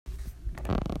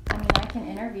can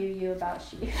interview you about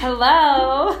sheep.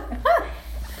 Hello.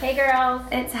 Hey, girls.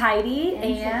 It's Heidi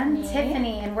and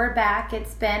Tiffany, and we're back.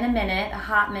 It's been a minute, a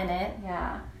hot minute.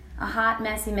 Yeah. A hot,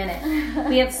 messy minute.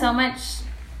 We have so much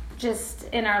just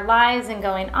in our lives and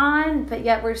going on, but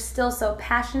yet we're still so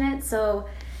passionate. So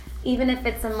even if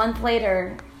it's a month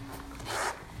later...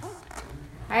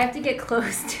 I have to get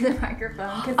close to the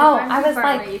microphone. Cause I was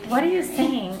like, away, what are you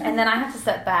saying? And then I have to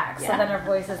step back so then our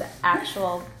voices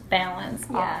actual balance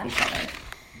off each other.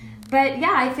 But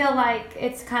yeah, I feel like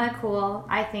it's kind of cool.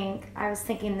 I was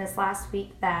thinking this last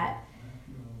week that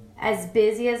as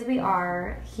busy as we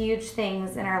are, huge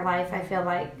things in our life, I feel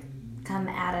like, come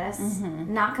at us.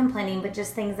 Mm-hmm. Not complaining, but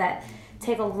just things that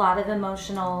take a lot of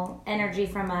emotional energy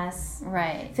from us.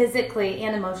 Right. Physically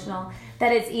and emotional.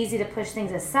 That it's easy to push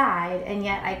things aside, and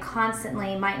yet I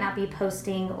constantly might not be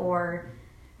posting or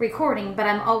recording, but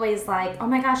I'm always like, oh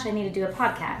my gosh, I need to do a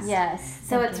podcast. Yes.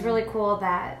 So it's really cool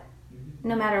that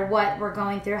no matter what we're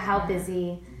going through, how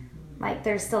busy, like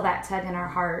there's still that tug in our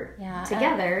heart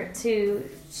together to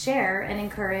share and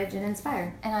encourage and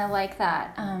inspire. And I like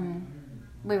that.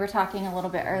 We were talking a little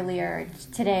bit earlier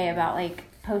today about like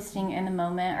posting in the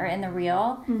moment or in the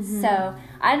reel. Mm-hmm. So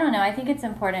I don't know. I think it's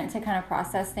important to kind of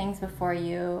process things before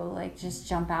you like just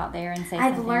jump out there and say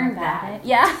something. I've learned about that. It.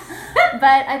 Yeah.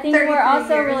 But I think we're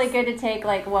also years. really good to take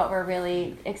like what we're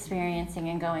really experiencing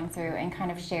and going through and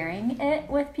kind of sharing it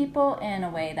with people in a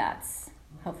way that's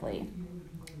hopefully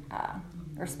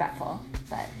respectful.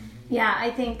 But yeah,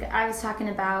 I think I was talking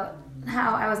about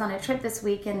how I was on a trip this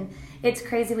week, and it's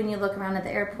crazy when you look around at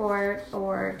the airport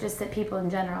or just at people in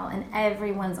general, and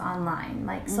everyone's online,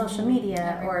 like social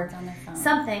media Everyone's or on their phone.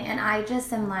 something, and I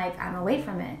just am like, I'm away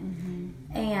from it.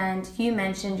 Mm-hmm. And you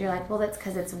mentioned, you're like, well, that's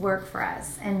because it's work for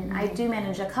us. And I do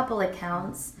manage a couple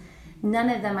accounts. None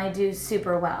of them I do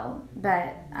super well,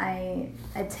 but I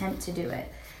attempt to do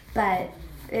it. But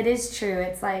it is true.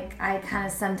 It's like I kind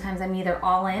of sometimes I'm either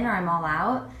all in or I'm all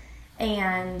out.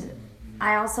 And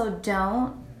I also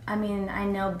don't. I mean, I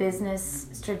know business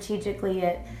strategically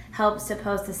it helps to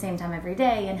post the same time every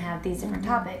day and have these different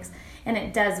topics. And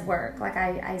it does work. Like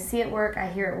I see it work, I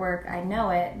hear it work, I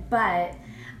know it, but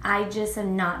I just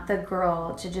am not the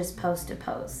girl to just post to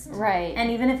post. Right. And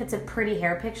even if it's a pretty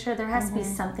hair picture, there has to be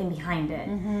something behind it.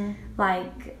 Mm-hmm.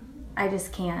 Like, I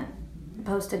just can't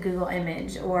post a Google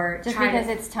image or just because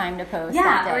it's time to post. Yeah,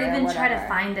 that day or even try to whatever.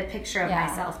 find a picture of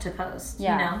myself to post.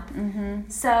 Yeah. You know? Mm-hmm.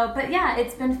 So, but yeah,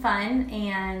 it's been fun,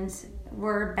 and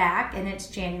we're back, and it's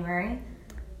January.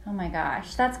 Oh my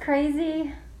gosh, that's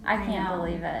crazy. I can't know.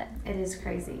 believe it. It is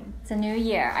crazy. It's a new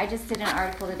year. I just did an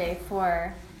article today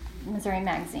for Missouri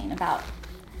Magazine about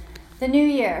the new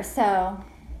year. So,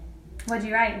 What'd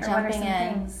you write? Or what are Jumping some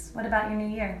in. things? What about your new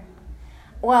year?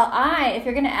 well, if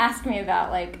you're going to ask me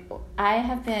about, like, I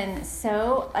have been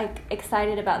so, like,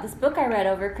 excited about this book I read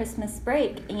over Christmas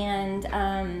break, and,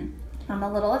 I'm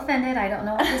a little offended. I don't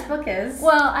know what this book is.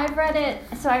 well, I've read it,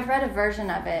 so I've read a version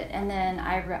of it, and then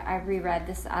I reread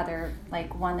this other,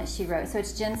 like, one that she wrote. So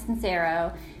it's Jen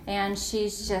Sincero, and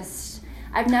she's just,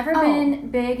 I've never been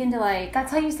big into, like...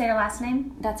 That's how you say her last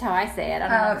name? That's how I say it. I don't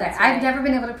know if okay. that's right. I've never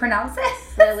been able to pronounce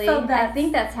it. Really? So I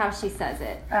think that's how she says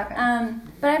it. Okay.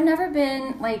 But I've never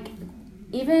been, like,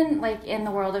 even, like, in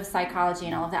the world of psychology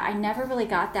and all of that, I never really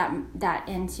got that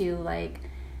into, like,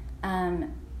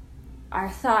 our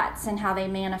thoughts and how they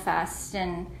manifest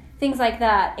and things like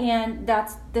that. And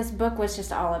this book was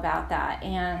just all about that.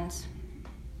 And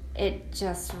it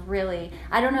just really,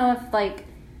 I don't know if, like,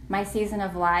 my season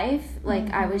of life, like,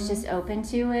 I was just open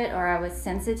to it or I was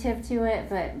sensitive to it,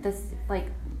 but this, like,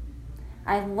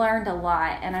 I learned a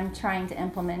lot, and I'm trying to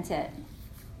implement it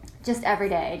just every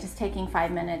day, just taking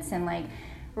 5 minutes and, like,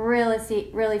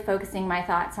 really focusing my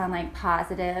thoughts on, like,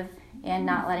 positive and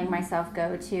not letting myself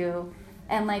go to,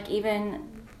 and, like,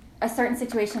 even a certain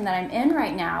situation that I'm in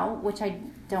right now, which I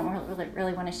don't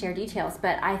really want to share details,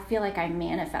 but I feel like I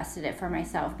manifested it for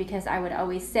myself, because I would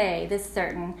always say this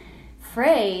certain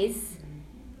phrase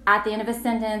at the end of a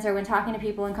sentence, or when talking to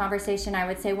people in conversation, I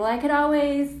would say, well, I could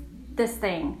always this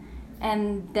thing.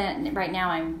 And then right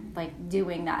now I'm, like,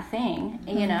 doing that thing,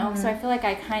 you know? So I feel like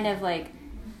I kind of, like,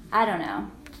 I don't know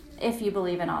if you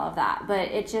believe in all of that, but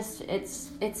it's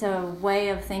a way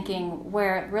of thinking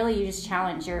where really you just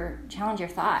challenge your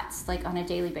thoughts, like, on a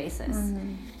daily basis.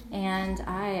 And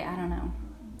I don't know.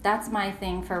 That's my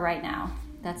thing for right now.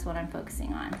 That's what I'm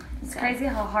focusing on. It's crazy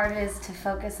how hard it is to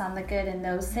focus on the good in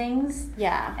those things.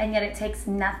 Yeah. And yet it takes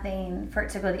nothing for it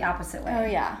to go the opposite way. Oh,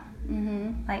 yeah.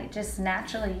 Mm-hmm. Like, just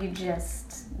naturally, you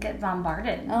just get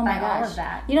bombarded Oh my by gosh. all of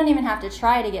that. You don't even have to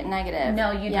try to get negative.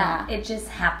 No, you Yeah. don't. It just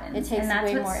happens. It takes and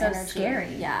that's way what's more so energy.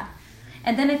 scary. Yeah.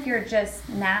 And then if you're just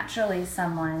naturally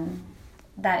someone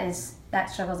that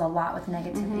struggles a lot with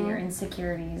negativity or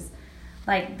insecurities,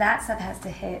 like that stuff has to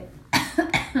hit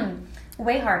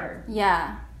way harder.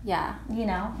 Yeah. Yeah. You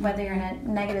know, whether you're in a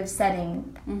negative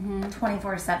setting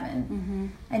 24/7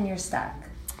 and you're stuck.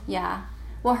 Yeah.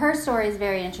 Well, her story is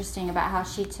very interesting about how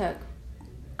she took,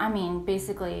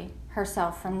 basically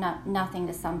herself from nothing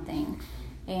to something.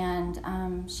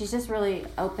 And she's just really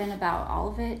open about all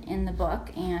of it in the book.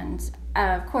 And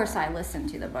of course, I listened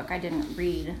to the book. I didn't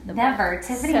read the book. Never.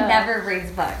 Tiffany never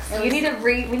reads books. We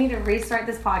need to restart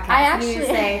this podcast. You need to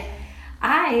say,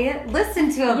 I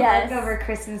listened to a book over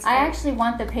Christmas break. I actually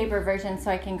want the paper version so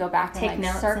I can go back and take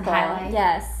notes circle. And highlight.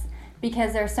 Yes,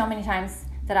 because there are so many times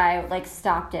that I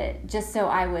stopped it just so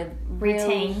I would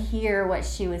really hear what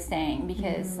she was saying,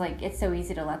 because it's so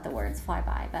easy to let the words fly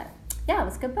by. But yeah, it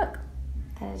was a good book.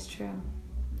 That is true.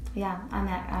 Yeah, I'm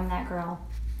that girl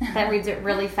that reads it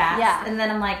really fast. Yeah. And then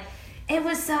I'm like, it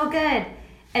was so good.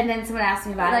 And then someone asks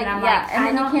me about it, and I'm like,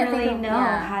 I don't really know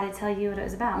how to tell you what it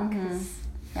was about.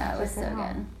 Yeah, it was so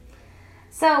good.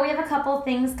 So we have a couple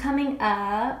things coming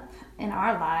up in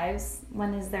our lives.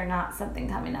 When is there not something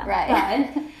coming up? Right.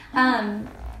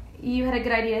 But you had a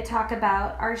good idea to talk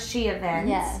about our She event.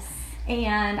 Yes.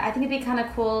 And I think it'd be kind of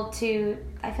cool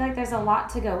I feel like there's a lot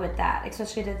to go with that,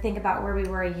 especially to think about where we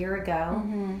were a year ago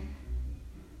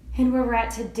and where we're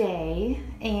at today.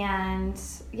 And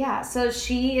yeah, so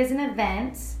She is an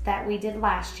event that we did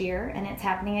last year, and it's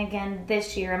happening again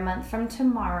this year, a month from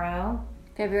tomorrow.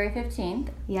 February 15th.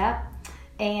 Yep.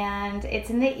 And it's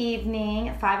in the evening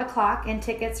at 5 o'clock, and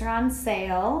tickets are on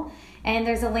sale. And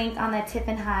there's a link on the Tiff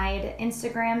and Hyde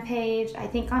Instagram page. I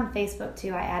think on Facebook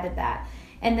too, I added that.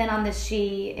 And then on the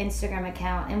She Instagram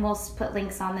account. And we'll put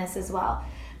links on this as well.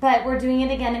 But we're doing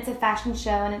it again. It's a fashion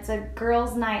show, and it's a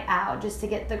girls' night out just to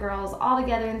get the girls all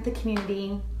together in the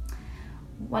community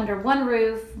under one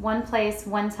roof, one place,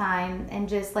 one time, and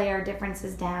just lay our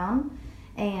differences down.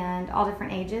 And all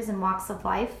different ages and walks of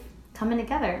life coming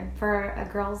together for a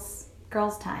girls'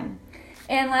 time.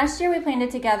 And last year we planned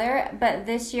it together, but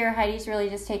this year Heidi's really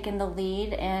just taken the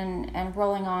lead and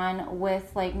rolling on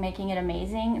with making it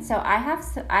amazing. So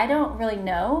I don't really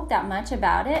know that much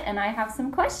about it, and I have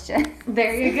some questions.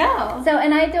 There you go. So,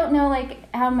 and I don't know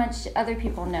how much other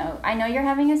people know. I know you're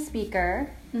having a speaker.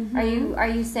 Are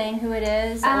you saying who it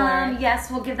is?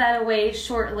 Yes, we'll give that away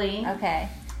shortly. Okay.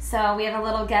 So we have a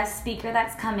little guest speaker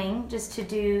that's coming just to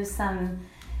do some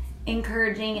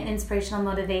encouraging and inspirational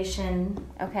motivation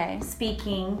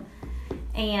speaking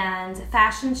and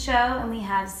fashion show. And we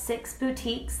have 6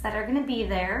 boutiques that are going to be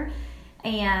there.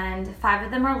 And 5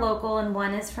 of them are local, and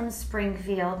 1 is from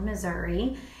Springfield,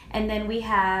 Missouri. And then we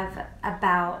have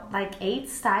about 8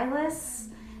 stylists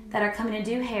that are coming to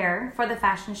do hair for the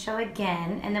fashion show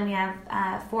again. And then we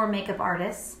have 4 makeup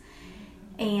artists.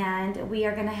 And we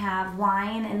are going to have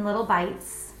wine in little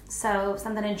bites, so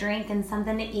something to drink and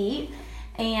something to eat.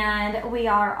 And we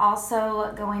are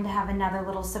also going to have another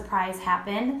little surprise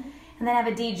happen, and then have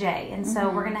a DJ. And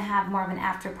so we're going to have more of an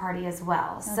after party as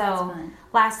well. So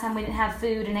last time we didn't have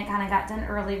food, and it kind of got done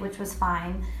early, which was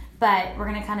fine. But we're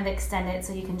going to kind of extend it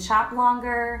so you can shop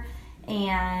longer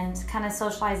and kind of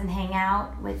socialize and hang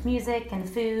out with music and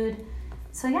food.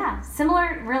 So yeah,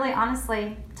 similar, really,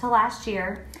 honestly, to last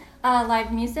year.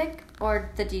 Live music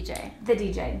or the DJ? The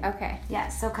DJ. Okay. Yeah,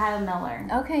 so Kyle Miller.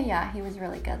 Okay, yeah, he was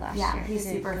really good last year. Yeah, he's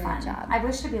super fun. Job. I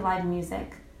wish it'd be live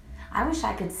music. I wish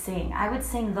I could sing. I would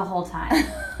sing the whole time.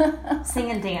 Sing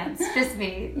and dance. Just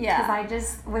me. Yeah. Because I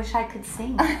just wish I could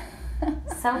sing.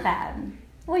 So bad.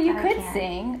 Well, you could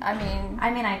sing. I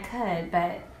mean, I could,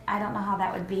 but I don't know how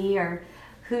that would be, or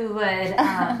who would,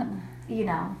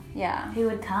 Yeah. who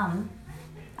would come.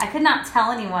 I could not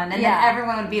tell anyone, and then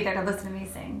everyone would be there to listen to me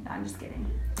sing. I'm just kidding.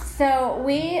 So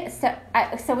we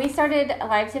started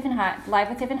Live with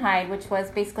Tiff and Hyde, which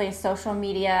was basically a social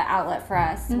media outlet for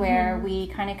us, where we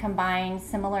kind of combined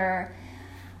similar,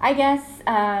 I guess,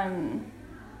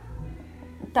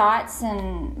 thoughts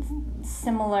and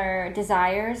similar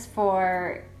desires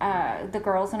for the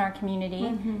girls in our community.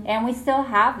 And we still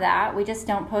have that. We just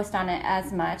don't post on it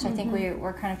as much. I think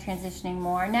we're kind of transitioning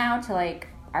more now to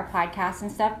our podcast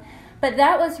and stuff. But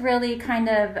that was really kind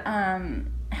of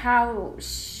how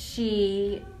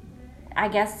she, I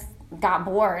guess, got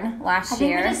born last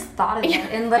year. I think we just thought of it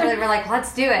and literally were like,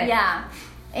 let's do it. Yeah.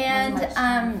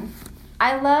 And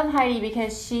I love Heidi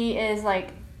because she is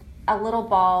a little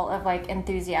ball of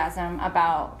enthusiasm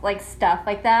about stuff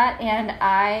like that. And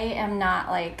I am not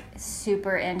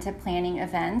super into planning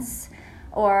events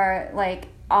or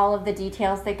all of the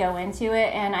details that go into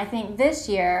it. And I think this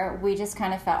year we just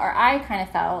kind of felt, or I kind of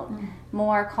felt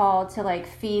more called to like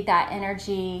feed that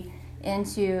energy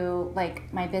into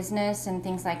like my business and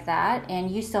things like that. And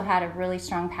you still had a really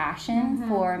strong passion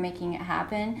for making it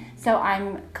happen. So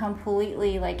I'm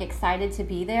completely like excited to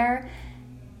be there,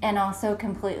 and also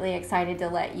completely excited to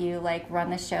let you like run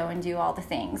the show and do all the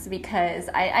things, because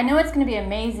I know it's going to be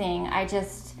amazing. I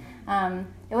just,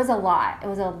 it was a lot.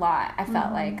 I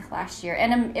felt like last year,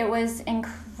 and it was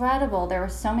incredible. There were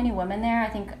so many women there. I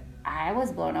think I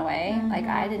was blown away. Like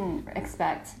I didn't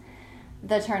expect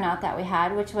the turnout that we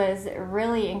had, which was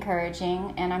really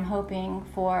encouraging, and I'm hoping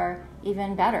for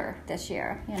even better this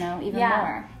year, even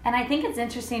more. And I think it's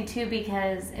interesting too,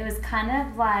 because it was kind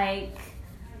of like,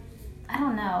 I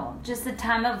don't know, just a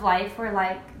time of life where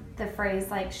like the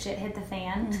phrase like shit hit the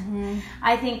fan.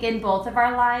 I think in both of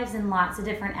our lives in lots of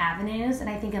different avenues, and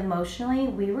I think emotionally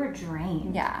we were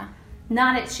drained. Yeah.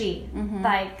 Not at She.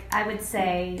 Like I would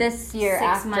say this year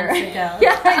 6 months ago.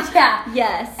 Yeah.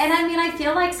 Yes. And I mean, I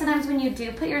feel like sometimes when you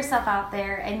do put yourself out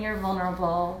there and you're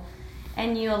vulnerable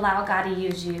and you allow God to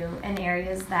use you in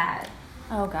areas that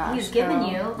He's given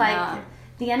you, like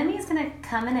the enemy is going to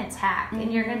come and attack,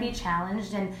 and you're going to be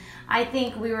challenged. And I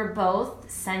think we were both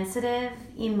sensitive,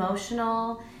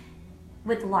 emotional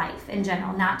with life in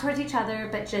general, not towards each other,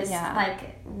 but just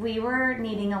like we were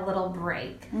needing a little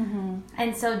break.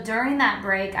 And so during that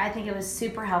break, I think it was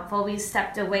super helpful. We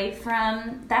stepped away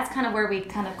from, that's kind of where we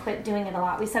kind of quit doing it a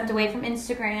lot. We stepped away from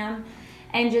Instagram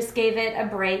and just gave it a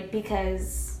break,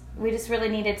 because we just really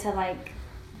needed to like,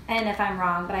 and if I'm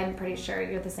wrong, but I'm pretty sure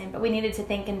you're the same, but we needed to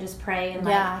think and just pray and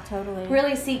like totally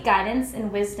really seek guidance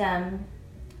and wisdom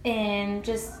in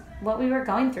just what we were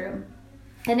going through.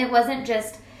 And it wasn't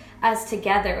just us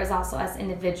together, it was also us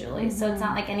individually. So it's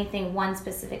not like anything one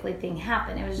specifically thing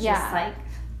happened. It was just like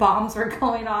bombs were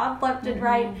going off left and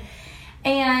right.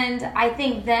 And I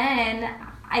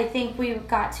think we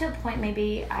got to a point,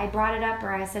 maybe I brought it up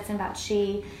or I said something about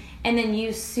She, and then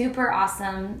you super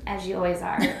awesome, as you always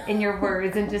are, in your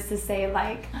words, and just to say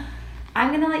like, I'm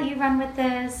going to let you run with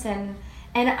this. And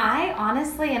I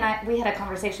honestly, we had a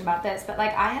conversation about this, but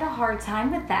like I had a hard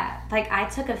time with that. Like I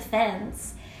took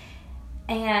offense.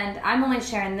 And I'm only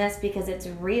sharing this because it's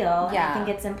real. And I think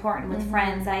it's important with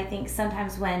friends. I think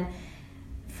sometimes when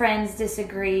friends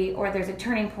disagree, or there's a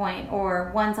turning point,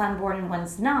 or one's on board and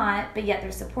one's not, but yet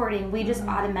they're supporting, we just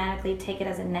automatically take it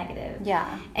as a negative.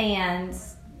 Yeah. And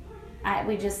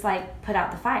we just like put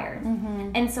out the fire.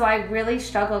 And so I really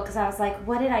struggled, because I was like,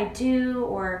 what did I do?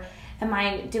 Or am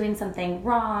I doing something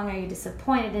wrong? Are you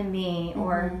disappointed in me?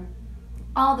 Or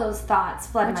all those thoughts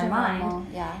flooded my mind. Normal.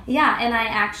 Yeah, and I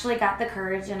actually got the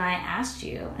courage and I asked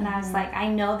you, and I was like, I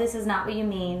know this is not what you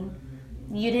mean.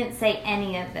 You didn't say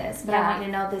any of this, but I want you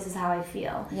to know this is how I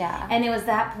feel. Yeah. And it was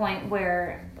that point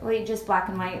where we just black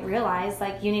and white realized,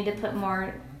 like, you need to put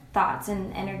more thoughts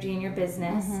and energy in your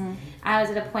business. I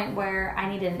was at a point where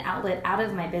I needed an outlet out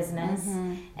of my business,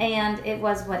 and it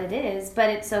was what it is. But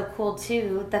it's so cool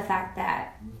too, the fact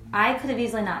that I could have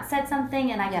easily not said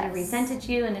something, and I could have resented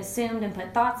you and assumed and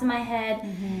put thoughts in my head,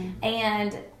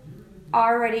 and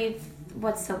already,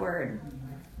 what's the word?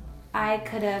 I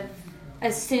could have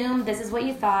assumed this is what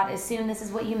you thought, assumed this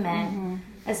is what you meant,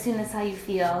 assumed this is how you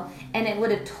feel, and it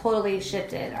would have totally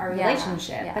shifted our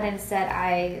relationship. But instead,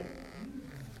 I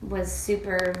was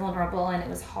super vulnerable, and it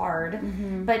was hard.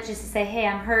 But just to say, hey,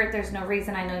 I'm hurt, there's no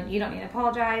reason, I know you don't need to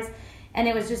apologize. And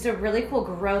it was just a really cool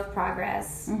growth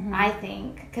progress, I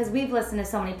think, because we've listened to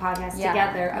so many podcasts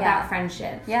together about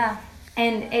friendship.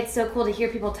 And it's so cool to hear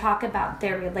people talk about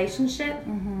their relationship,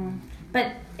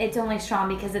 but it's only strong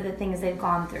because of the things they've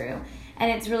gone through. And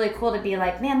it's really cool to be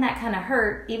like, man, that kind of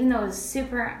hurt, even though it was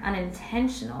super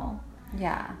unintentional.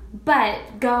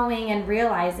 But going and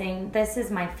realizing, this is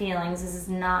my feelings, this is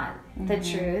not the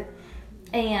truth.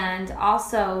 And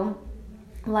also,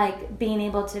 like, being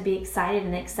able to be excited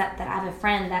and accept that I have a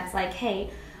friend that's like,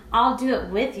 hey, I'll do it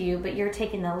with you, but you're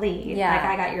taking the lead. Like,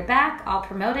 I got your back, I'll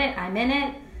promote it, I'm in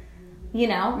it,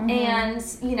 and,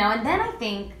 and then I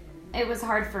think it was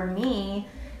hard for me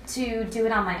to do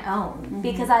it on my own,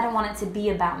 because I don't want it to be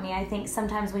about me. I think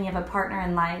sometimes when you have a partner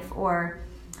in life, or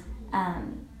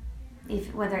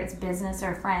whether it's business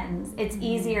or friends, it's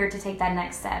easier to take that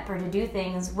next step or to do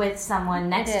things with someone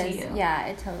next to you. Yeah,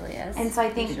 it totally is. And so I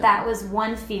think that was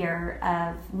one fear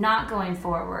of not going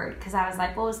forward, because I was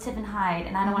like, well, it's Tiffin Hyde,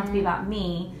 and I don't want it to be about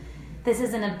me. This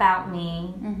isn't about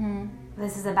me.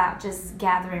 This is about just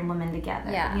gathering women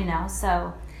together,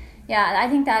 so... Yeah, I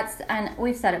think and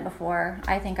we've said it before,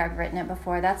 I think I've written it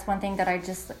before, that's one thing that I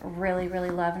just really,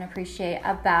 really love and appreciate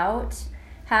about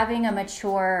having a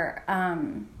mature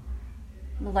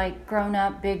like grown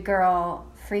up big girl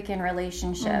freaking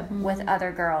relationship with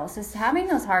other girls. Just having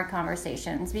those hard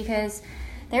conversations, because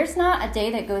there's not a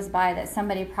day that goes by that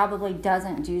somebody probably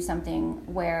doesn't do something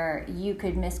where you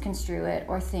could misconstrue it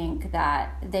or think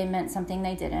that they meant something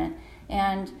they didn't.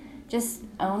 And just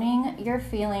owning your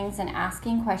feelings and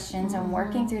asking questions and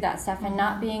working through that stuff, and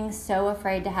not being so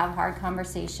afraid to have hard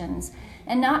conversations,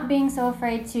 and not being so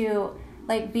afraid to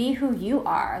like be who you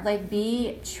are, like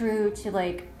be true to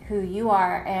like who you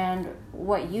are and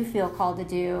what you feel called to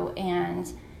do.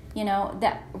 And you know,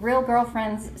 that real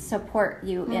girlfriends support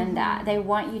you in that. They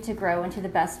want you to grow into the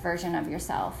best version of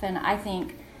yourself. And I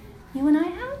think you and I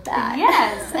have that.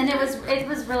 Yes. And it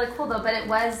was really cool though, but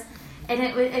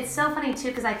it's so funny too,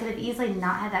 because I could have easily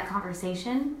not had that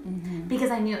conversation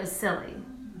because I knew it was silly.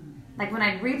 Like when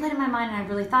I replayed it in my mind and I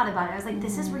really thought about it, I was like,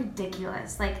 this is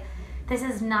ridiculous. Like, this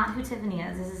is not who Tiffany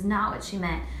is. This is not what she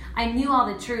meant. I knew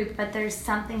all the truth, but there's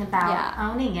something about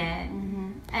owning it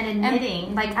and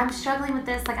admitting, like, I'm struggling with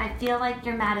this. Like, I feel like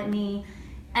you're mad at me.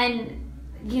 And,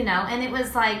 you know, and it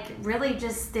was like really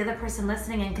just the other person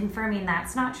listening and confirming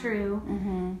that's not true.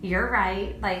 You're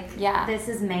right. Like, this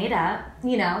is made up.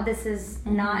 You know, this is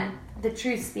not the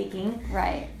truth speaking.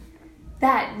 Right.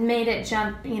 That made it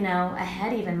jump, you know,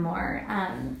 ahead even more.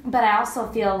 But I also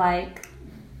feel like,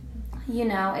 you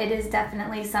know, it is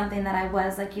definitely something that I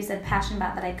was, like you said, passionate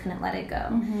about, that I couldn't let it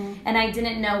go. And I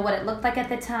didn't know what it looked like at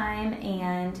the time.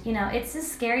 And, you know, it's a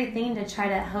scary thing to try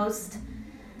to host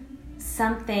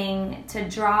something to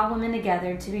draw women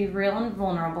together, to be real and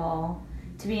vulnerable,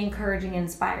 to be encouraging,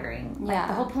 inspiring. Like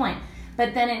the whole point.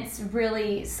 But then it's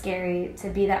really scary to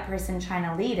be that person trying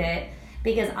to lead it,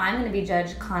 because I'm going to be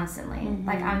judged constantly.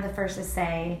 Like, I'm the first to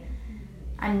say,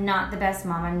 I'm not the best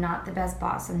mom, I'm not the best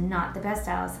boss, I'm not the best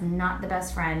Alice, I'm not the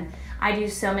best friend. I do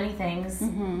so many things.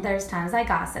 There's times I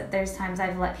gossip, there's times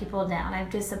I've let people down, I've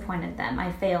disappointed them,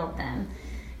 I failed them,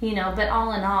 you know, but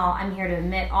all in all, I'm here to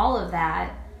admit all of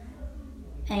that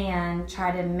and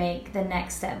try to make the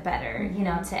next step better, you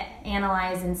know, to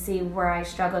analyze and see where I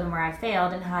struggled and where I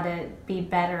failed and how to be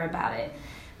better about it.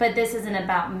 But this isn't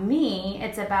about me,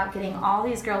 it's about getting all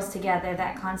these girls together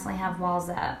that constantly have walls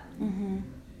up,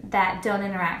 that don't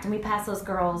interact. And we pass those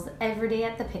girls every day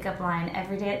at the pickup line,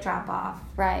 every day at drop-off,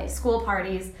 school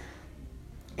parties,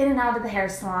 in and out of the hair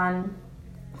salon,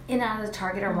 in and out of the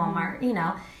Target or Walmart, you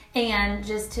know. And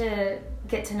just to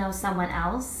get to know someone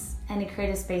else and to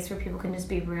create a space where people can just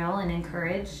be real and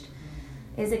encouraged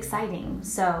is exciting.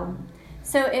 So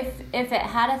if it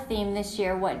had a theme this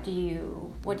year, what do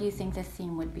you think the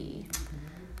theme would be?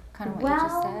 Kind of what you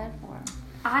just said? Or?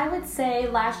 I would say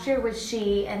last year was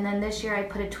she, and then this year I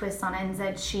put a twist on it and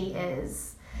said she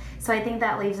is. So I think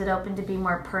that leaves it open to be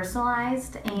more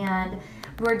personalized, and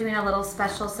we're doing a little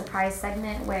special surprise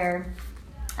segment where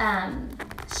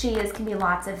she is can be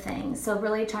lots of things. So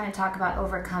really trying to talk about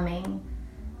overcoming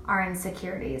our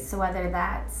insecurities. So whether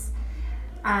that's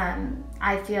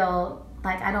I feel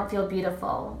like I don't feel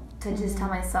beautiful, to just tell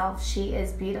myself she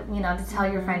is beautiful, you know, to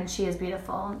tell your friend she is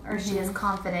beautiful, or she is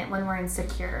confident when we're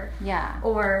insecure.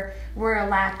 Or we're a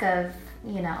lack of,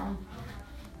 you know,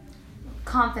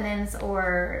 confidence,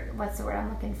 or what's the word I'm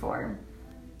looking for?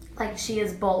 Like, she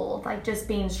is bold, like just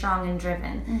being strong and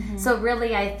driven. So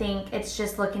really, I think it's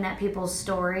just looking at people's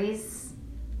stories.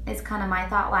 It's kind of my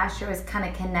thought last year, was kind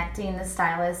of connecting the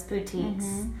stylists,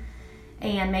 boutiques,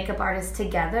 and makeup artists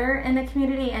together in the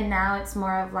community. And now it's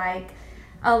more of like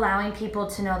allowing people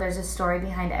to know there's a story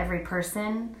behind every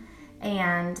person,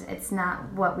 and it's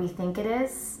not what we think it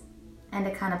is, and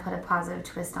to kind of put a positive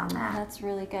twist on that. That's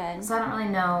really good. So I don't really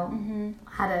know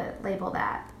how to label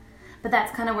that, but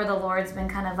that's kind of where the Lord's been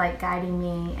kind of like guiding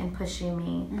me and pushing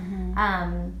me.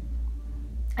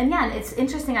 And yeah, it's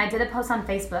interesting. I did a post on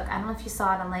Facebook. I don't know if you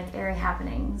saw it on like Airy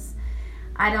Happenings.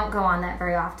 I don't go on that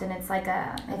very often. It's like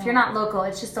if you're not local,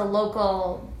 it's just a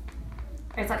local.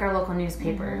 It's like our local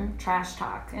newspaper, trash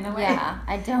talk in a way. Yeah,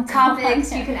 I don't.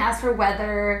 Topics, you can ask for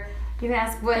weather. You can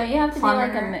ask what. Don't you have to plumber.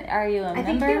 do like are you a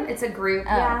member? I think it's a group.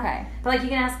 Oh, okay. But like you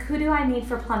can ask, who do I need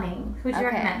for plumbing? Who do you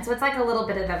recommend? So it's like a little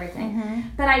bit of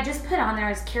everything. But I just put on there, I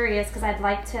was curious because I'd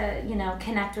like to, you know,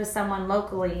 connect with someone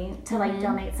locally to like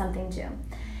donate something to.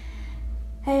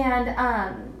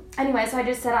 And anyway, so I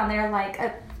just said on there like,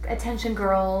 attention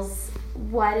girls,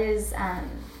 what is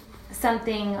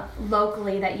something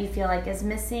locally that you feel like is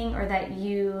missing, or that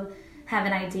you have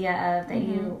an idea of that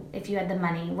you, if you had the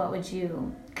money, what would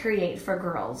you create for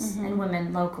girls and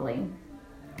women locally?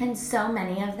 And so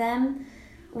many of them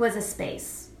was a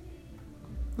space.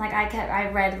 Like I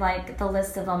read like the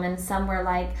list of them, and some were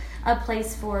like a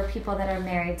place for people that are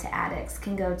married to addicts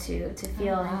can go to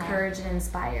feel encouraged and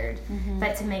inspired,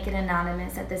 but to make it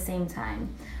anonymous at the same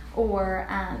time, or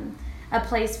a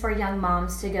place for young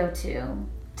moms to go to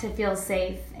feel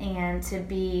safe and to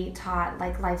be taught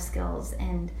like life skills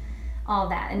and all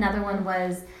that. Another one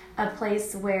was a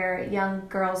place where young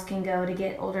girls can go to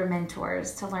get older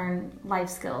mentors to learn life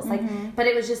skills. Like, but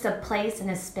it was just a place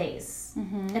and a space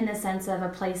in the sense of a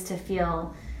place to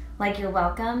feel like you're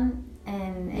welcome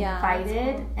and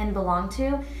invited cool. and belong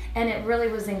to. And it really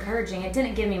was encouraging. It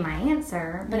didn't give me my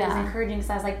answer, but it was encouraging because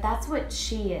I was like, that's what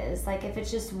she is. Like, if it's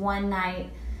just one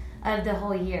night of the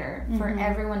whole year for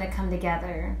everyone to come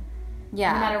together, no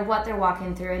matter what they're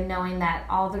walking through, and knowing that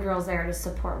all the girls there to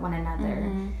support one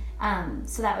another.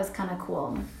 So that was kind of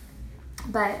cool.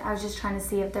 But I was just trying to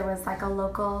see if there was like a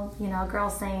local, girl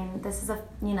saying, this is a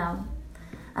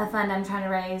fund I'm trying to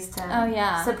raise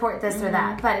to support this or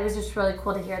that. But it was just really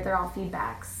cool to hear they're all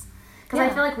feedbacks. Because I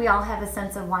feel like we all have a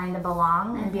sense of wanting to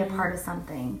belong and be a part of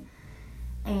something.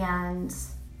 And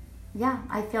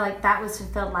I feel like that was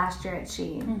fulfilled last year at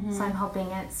She. So I'm hoping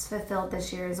it's fulfilled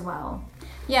this year as well.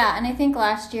 Yeah, and I think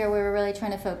last year we were really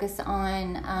trying to focus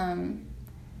on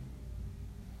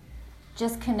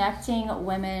just connecting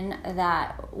women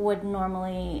that would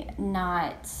normally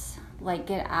not like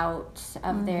get out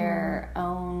of their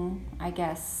own, I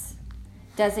guess,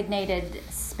 designated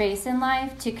space in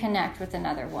life to connect with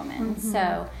another woman.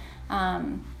 So,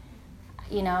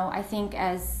 I think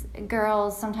as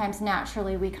girls, sometimes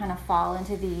naturally we kind of fall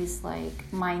into these like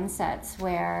mindsets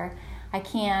where I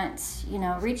can't,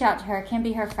 reach out to her, can't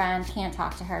be her friend, can't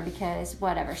talk to her because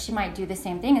whatever, she might do the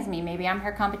same thing as me. Maybe I'm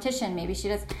her competition. Maybe she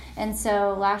does. And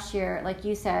so last year, like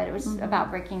you said, it was about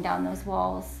breaking down those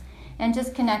walls and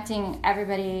just connecting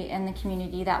everybody in the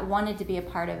community that wanted to be a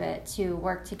part of it to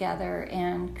work together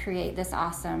and create this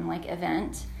awesome like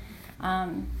event.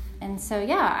 And so,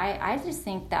 I just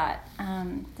think that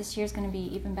this year's going to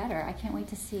be even better. I can't wait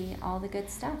to see all the good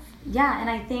stuff. Yeah, and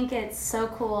I think it's so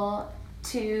cool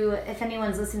to, if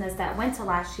anyone's listening to this that went to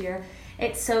last year,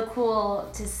 it's so cool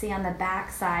to see on the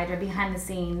backside or behind the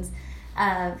scenes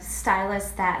of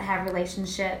stylists that have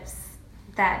relationships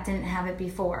that didn't have it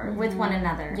before with one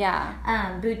another.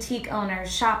 Yeah. Boutique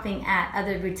owners shopping at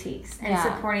other boutiques and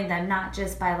supporting them, not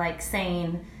just by like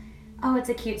saying, oh, it's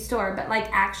a cute store, but like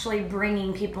actually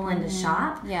bringing people in to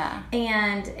shop. Yeah.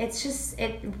 And it's just,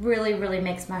 it really, really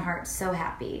makes my heart so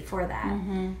happy for that.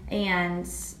 And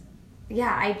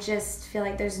I just feel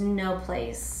like there's no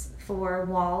place for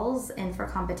walls and for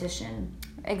competition.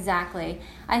 Exactly.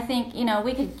 I think,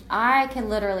 I could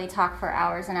literally talk for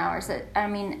hours and hours. I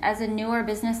mean, as a newer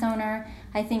business owner,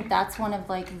 I think that's one of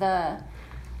like the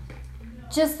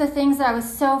things that I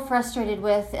was so frustrated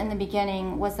with in the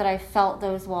beginning was that I felt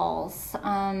those walls.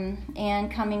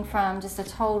 And coming from just a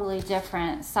totally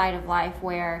different side of life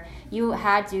where you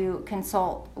had to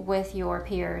consult with your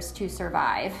peers to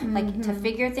survive, like to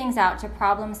figure things out, to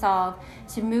problem solve,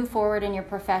 to move forward in your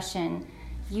profession,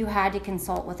 you had to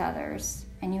consult with others.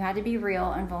 And you had to be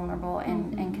real and vulnerable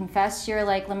and confess your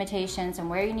like limitations and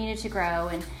where you needed to grow.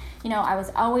 And, I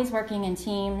was always working in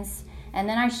teams. And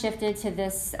then I shifted to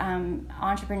this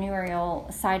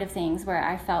entrepreneurial side of things where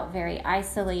I felt very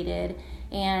isolated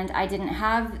and I didn't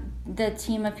have the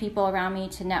team of people around me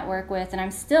to network with. And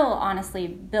I'm still honestly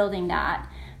building that.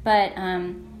 But,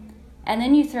 and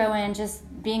then you throw in just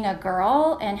being a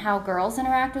girl and how girls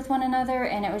interact with one another.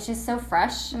 And it was just so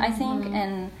fresh, I think,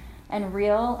 and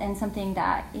real and something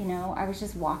that, I was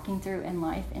just walking through in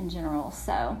life in general.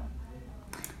 So,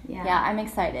 I'm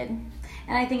excited.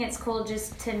 And I think it's cool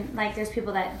just to, like, there's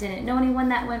people that didn't know anyone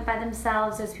that went by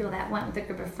themselves. There's people that went with a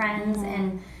group of friends.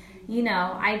 And,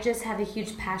 I just have a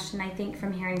huge passion, I think,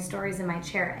 from hearing stories in my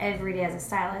chair every day as a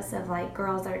stylist of, like,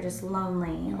 girls that are just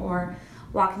lonely or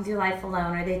walking through life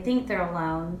alone, or they think they're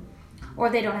alone, or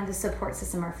they don't have the support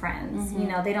system or friends.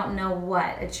 They don't know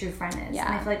what a true friend is. And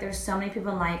I feel like there's so many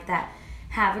people in life that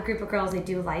have a group of girls they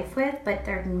do life with, but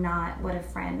they're not what a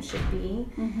friend should be.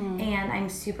 And I'm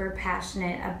super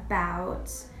passionate about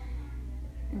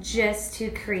just to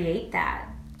create that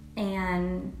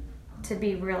and to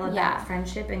be real about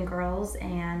friendship and girls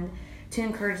and to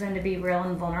encourage them to be real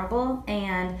and vulnerable.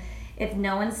 And if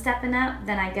no one's stepping up,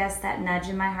 then I guess that nudge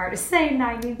in my heart is saying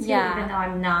I need to, even though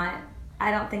I'm not.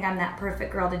 I don't think I'm that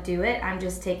perfect girl to do it. I'm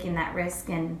just taking that risk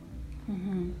and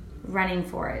running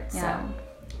for it. So.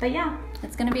 But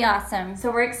it's going to be awesome.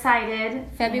 So we're excited.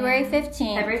 February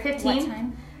 15th. February 15th. What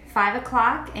time? 5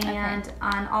 o'clock. And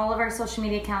on all of our social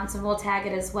media accounts, and we'll tag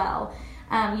it as well.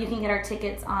 You can get our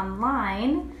tickets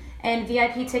online. And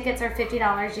VIP tickets are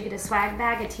 $50. You get a swag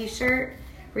bag, a t-shirt,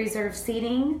 reserve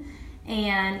seating,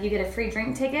 and you get a free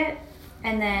drink ticket.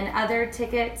 And then other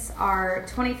tickets are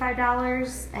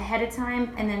 $25 ahead of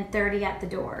time, and then $30 at the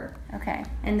door. Okay.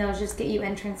 And those just get you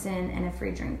entrance in and a free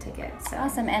drink ticket. So.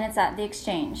 Awesome. And it's at the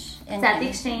Exchange. It's at the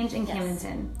Exchange in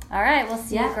Camdenton. All right. We'll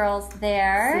see you girls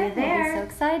there. See you there. We'll be so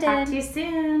excited. Talk to you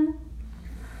soon.